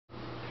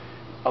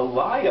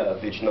alaya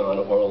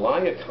vijnana, or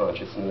alaya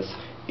consciousness,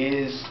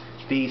 is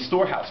the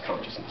storehouse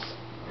consciousness.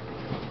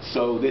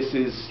 So this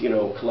is,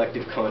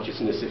 collective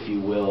consciousness, if you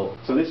will.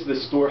 So this is the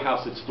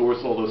storehouse that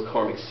stores all those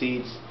karmic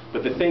seeds.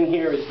 But the thing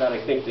here is that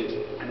I think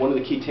that one of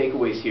the key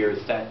takeaways here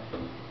is that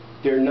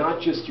they're not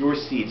just your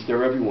seeds,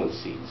 they're everyone's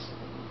seeds.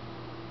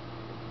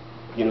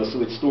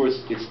 So it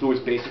stores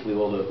basically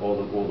all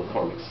the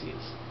karmic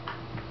seeds.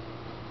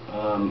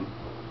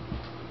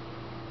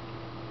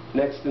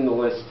 Next in the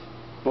list,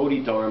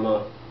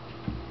 Bodhidharma.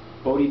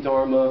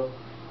 Bodhidharma.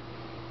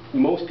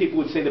 Most people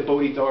would say that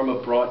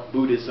Bodhidharma brought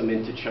Buddhism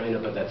into China,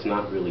 but that's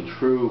not really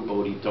true.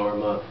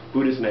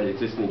 Buddhism had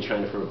existed in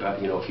China for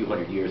about a few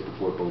hundred years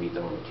before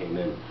Bodhidharma came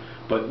in.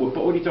 But what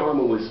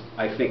Bodhidharma was,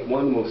 I think,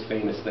 one of the most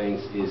famous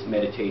things is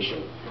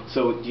meditation.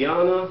 So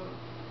dhyana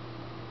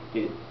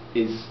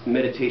is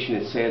meditation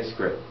in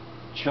Sanskrit.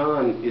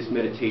 Chan is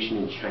meditation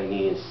in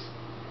Chinese,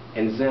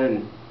 and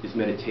Zen is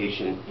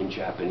meditation in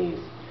Japanese.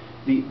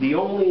 The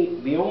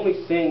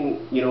only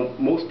thing,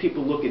 most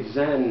people look at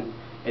Zen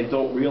and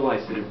don't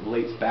realize that it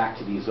relates back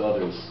to these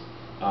others.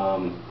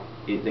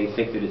 They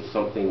think that it's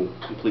something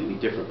completely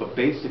different, but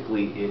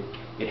basically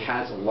it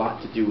has a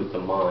lot to do with the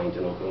mind,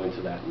 and I'll go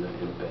into that in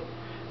a bit.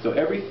 So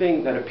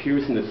everything that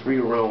appears in the three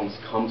realms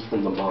comes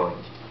from the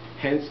mind.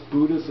 Hence,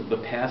 Buddhas of the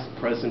past,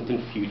 present,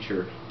 and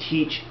future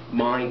teach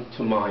mind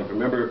to mind.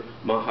 Remember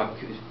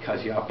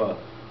Mahakasyapa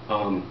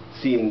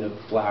seeing the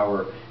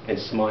flower and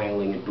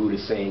smiling, and Buddha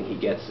saying he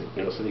gets it.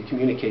 So they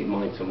communicate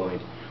mind to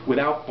mind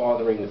without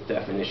bothering with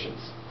definitions.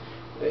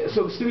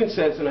 So the student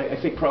says, and I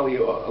think probably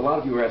a lot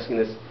of you are asking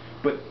this,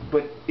 but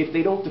if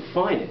they don't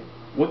define it,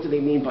 what do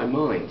they mean by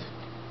mind?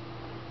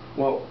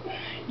 Well,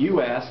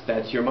 you ask,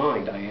 that's your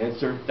mind. I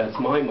answer, that's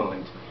my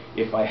mind.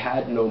 If I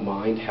had no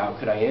mind, how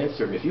could I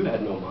answer? If you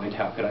had no mind,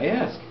 how could I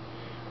ask?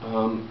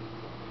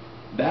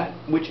 That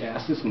which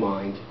asks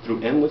mind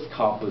through endless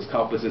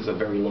kalpas is a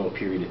very long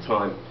period of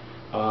time,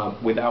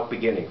 without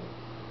beginning.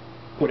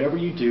 Whatever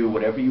you do,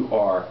 whatever you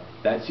are,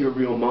 that's your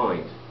real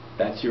mind.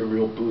 That's your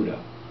real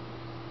Buddha.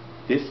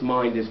 This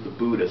mind is the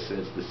Buddha,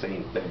 says the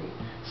same thing.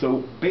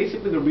 So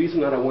basically the reason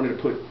that I wanted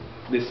to put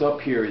this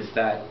up here is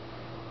that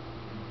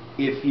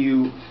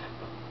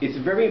it's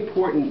a very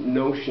important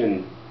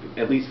notion,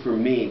 at least for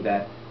me,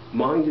 that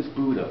mind is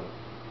Buddha.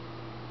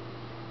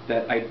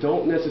 That I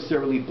don't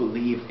necessarily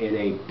believe in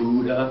a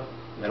Buddha.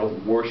 I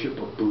don't worship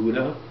a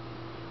Buddha.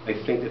 I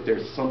think that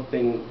there's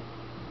something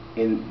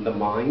in the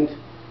mind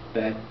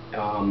that,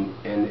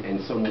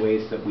 and some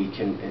ways that we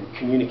can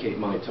communicate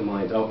mind to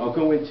mind. I'll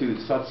go into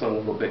satsang a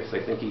little bit because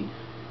I think he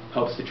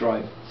helps to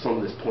drive some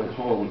of this point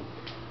home.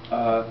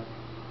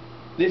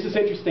 This is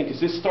interesting because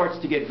this starts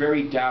to get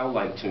very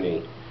Tao-like to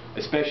me,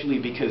 especially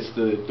because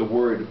the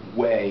word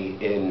way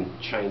in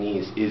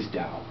Chinese is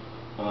Tao.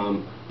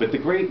 But the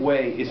great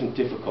way isn't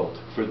difficult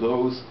for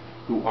those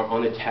who are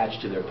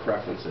unattached to their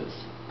preferences.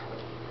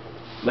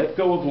 Let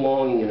go of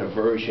longing and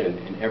aversion,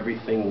 and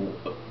everything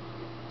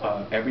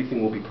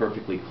will be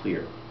perfectly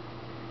clear.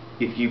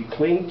 If you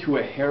cling to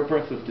a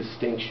hairbreadth of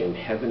distinction,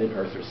 heaven and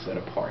earth are set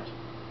apart.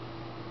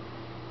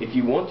 If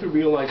you want to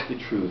realize the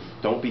truth,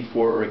 don't be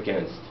for or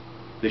against.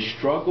 The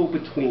struggle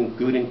between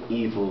good and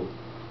evil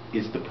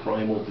is the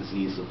primal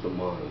disease of the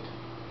mind.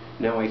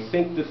 Now I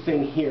think the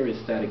thing here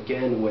is that,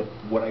 again,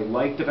 what I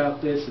liked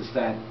about this is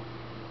that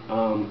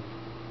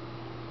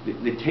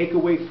the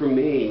takeaway for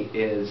me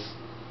is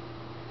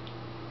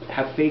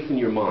have faith in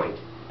your mind.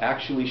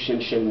 Actually, Shin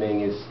Shin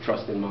Ming is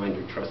trust in mind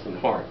or trust in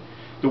heart.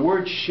 The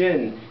word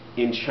Shin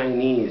in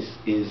Chinese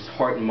is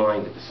heart and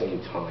mind at the same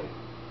time.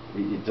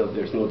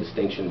 There's no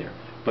distinction there.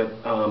 But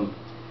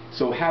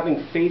so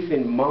having faith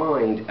in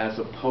mind as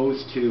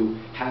opposed to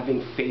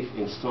having faith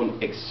in some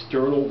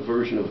external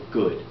version of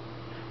good.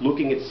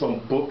 Looking at some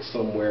book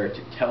somewhere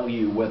to tell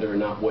you whether or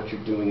not what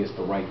you're doing is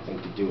the right thing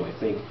to do. I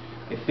think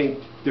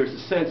there's a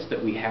sense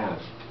that we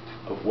have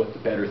of what the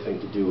better thing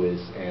to do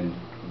is, and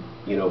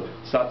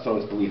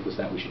Satsang's belief was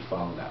that we should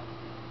follow that.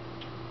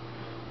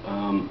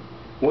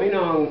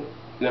 Huineng,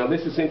 now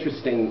this is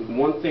interesting.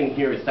 One thing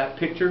here is that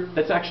picture,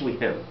 that's actually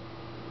him.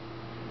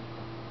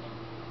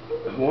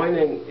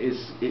 Huineng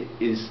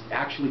is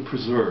actually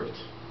preserved.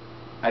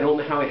 I don't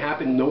know how it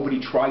happened. Nobody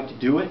tried to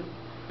do it.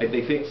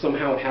 They think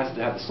somehow it has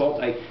to have the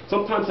salt.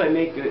 Sometimes I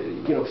make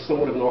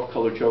somewhat of an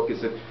off-color joke,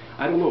 is that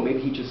I don't know, maybe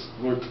he just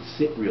learned to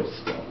sit real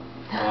still,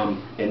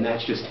 and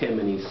that's just him,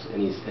 and he's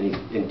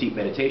in deep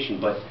meditation.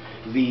 But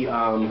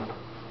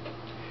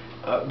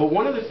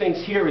one of the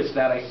things here is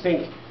that I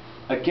think,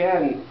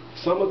 again,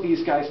 some of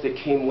these guys that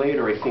came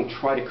later, I think,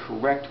 try to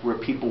correct where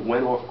people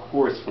went off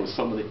course from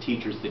some of the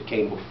teachers that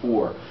came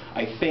before.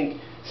 I think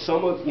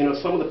some of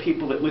the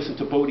people that listened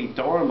to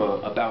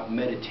Bodhidharma about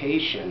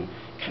meditation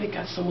kind of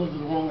got some of the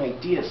wrong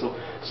ideas. So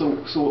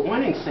what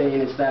Huineng's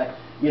saying is that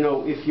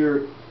if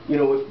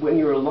when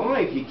you're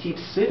alive you keep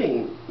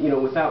sitting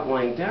without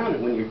lying down,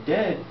 and when you're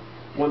dead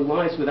one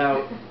lies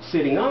without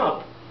sitting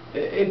up.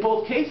 In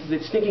both cases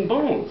it's stinking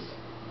bones.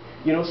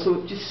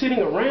 So just sitting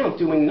around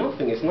doing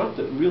nothing is not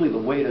really the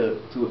way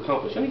to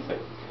accomplish anything.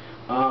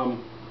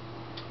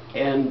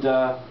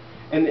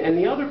 And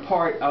the other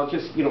part, I'll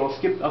just,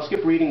 I'll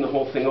skip reading the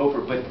whole thing over,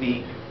 but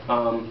the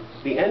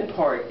end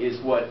part is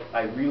what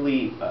I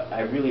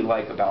really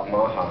like about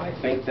Maha. I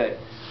think that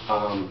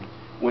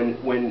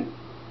when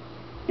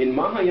in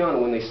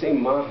Mahayana, when they say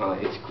Maha,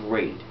 it's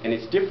great, and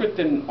it's different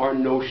than our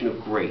notion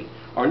of great.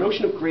 Our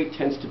notion of great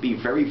tends to be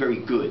very, very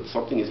good.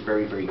 Something is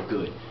very, very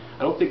good.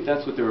 I don't think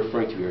that's what they're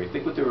referring to here. I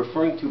think what they're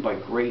referring to by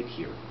great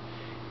here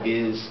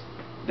is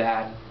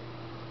that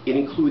it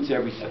includes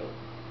everything.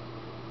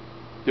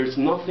 There's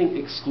nothing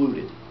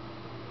excluded.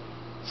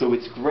 So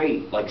it's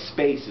great, like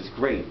space is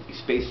great.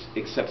 Space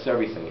accepts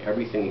everything.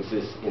 Everything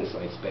exists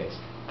inside space.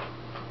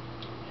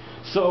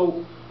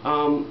 So,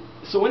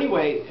 so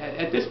anyway,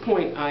 at this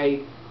point,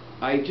 I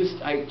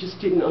just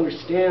didn't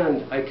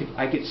understand.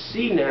 I could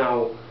see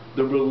now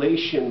the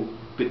relation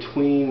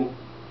between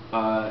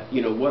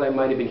what I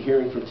might have been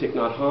hearing from Thich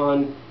Nhat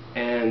Hanh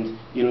and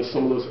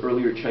some of those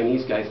earlier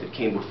Chinese guys that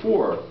came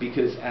before,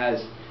 because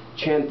as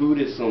Chan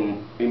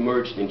Buddhism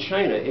emerged in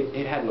China,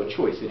 it had no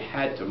choice. It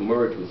had to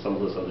merge with some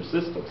of those other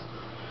systems.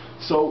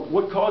 So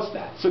what caused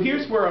that? So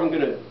here's where I'm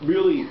going to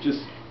really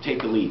just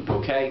take a leap,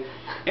 okay?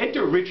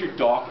 Enter Richard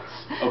Dawkins,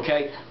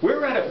 okay?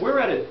 We're at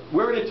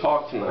a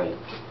talk tonight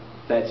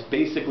that's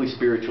basically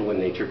spiritual in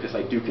nature, because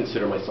I do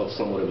consider myself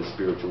somewhat of a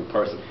spiritual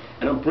person,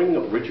 and I'm bringing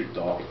up Richard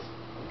Dawkins,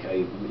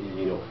 okay?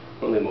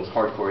 One of the most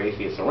hardcore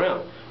atheists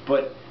around.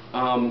 But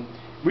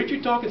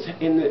Richard Dawkins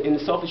in the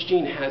Selfish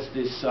Gene has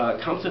this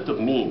concept of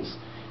means,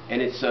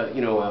 and it's a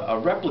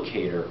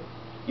replicator,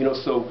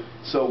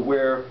 so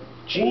where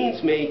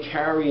genes may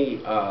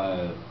carry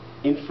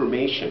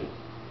information,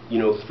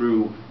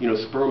 through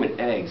sperm and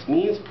eggs.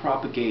 Means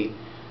propagate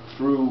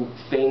through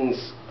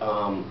things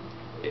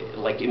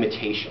like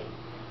imitation.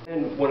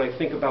 And when I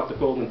think about the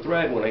golden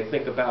thread, when I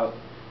think about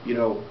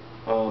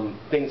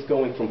things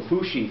going from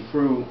Fushi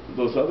through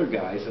those other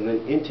guys and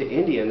then into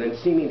India, and then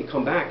seeming to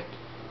come back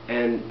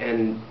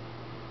and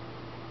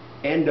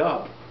end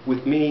up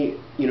with me,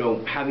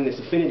 having this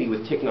affinity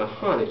with Thich Nhat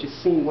Hanh, it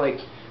just seemed like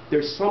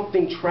there's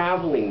something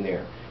traveling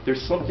there.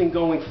 There's something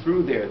going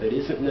through there that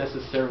isn't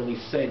necessarily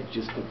said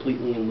just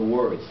completely in the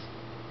words.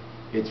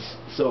 It's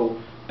so,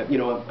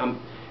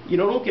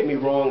 don't get me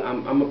wrong,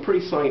 I'm a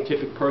pretty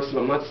scientific person.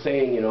 I'm not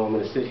saying, I'm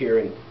going to sit here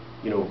and,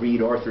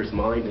 read Arthur's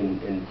mind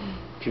and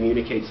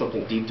communicate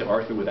something deep to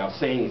Arthur without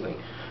saying anything.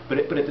 But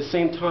at the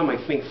same time, I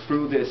think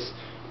through this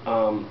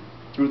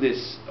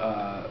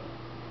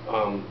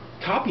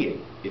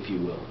copying, if you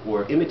will,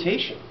 or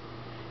imitation,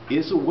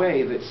 is a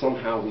way that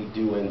somehow we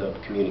do end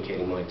up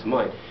communicating mind to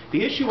mind.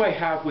 The issue I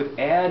have with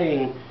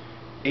adding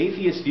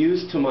atheist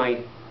views to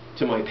my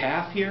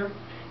path here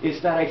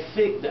is that I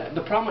think that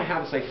the problem I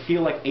have is I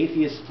feel like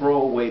atheists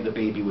throw away the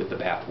baby with the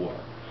bathwater.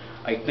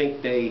 I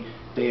think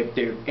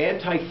they're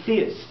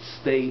anti-theists.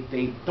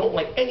 They don't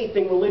like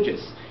anything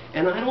religious,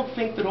 and I don't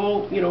think that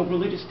all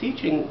religious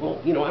teaching. Well,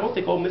 I don't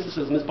think all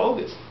mysticism is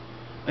bogus.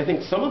 I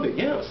think some of it,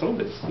 yeah, some of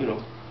it's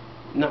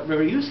not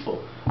very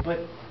useful, but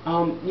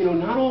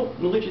not all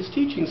religious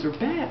teachings are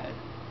bad.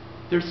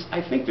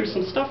 I think there's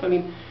some stuff. I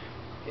mean,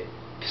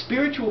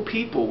 spiritual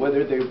people,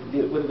 whether they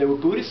were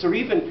Buddhists or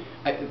even,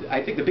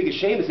 I think the biggest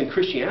shame is in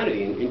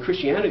Christianity. In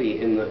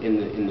Christianity, in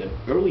the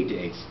early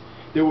days,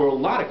 there were a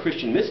lot of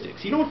Christian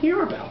mystics. You don't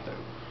hear about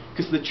them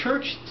because the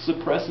church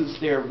suppresses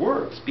their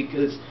works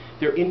because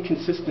they're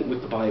inconsistent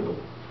with the Bible.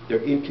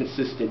 They're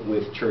inconsistent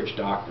with church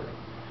doctrine.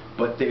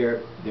 But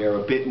they're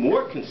a bit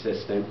more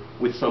consistent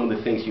with some of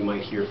the things you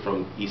might hear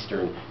from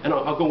Eastern, and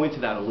I'll go into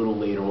that a little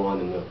later on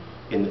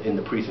in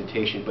the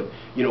presentation. But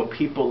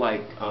people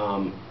like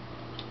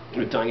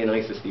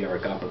Dionysius the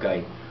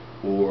Areopagite,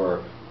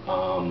 or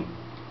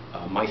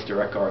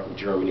Meister Eckhart in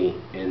Germany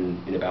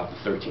in about the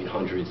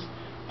 1300s.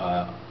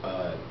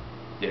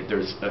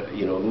 There's the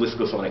list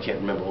goes on. I can't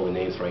remember all the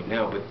names right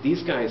now, but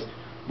these guys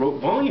wrote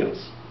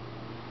volumes,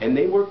 and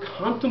they were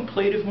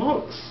contemplative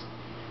monks.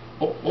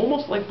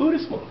 Almost like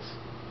Buddhist monks.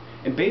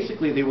 And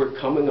basically they were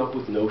coming up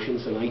with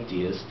notions and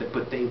ideas,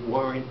 but they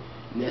weren't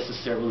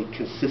necessarily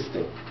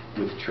consistent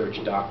with church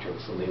doctrine.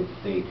 So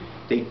they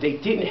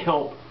didn't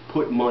help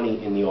put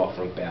money in the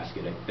offering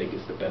basket, I think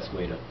is the best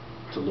way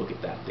to look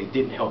at that. They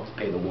didn't help to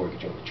pay the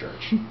mortgage on the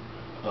church.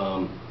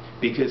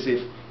 Because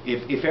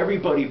if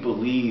everybody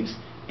believes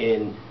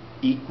in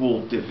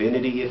equal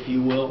divinity, if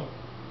you will,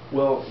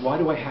 well, why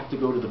do I have to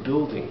go to the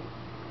building?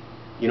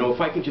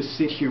 If I can just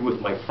sit here with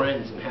my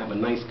friends and have a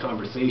nice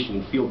conversation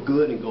and feel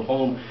good and go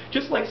home,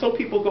 just like some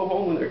people go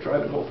home when they're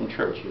driving home from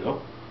church,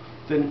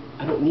 then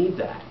I don't need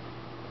that.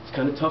 It's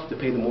kind of tough to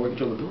pay the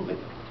mortgage on the building.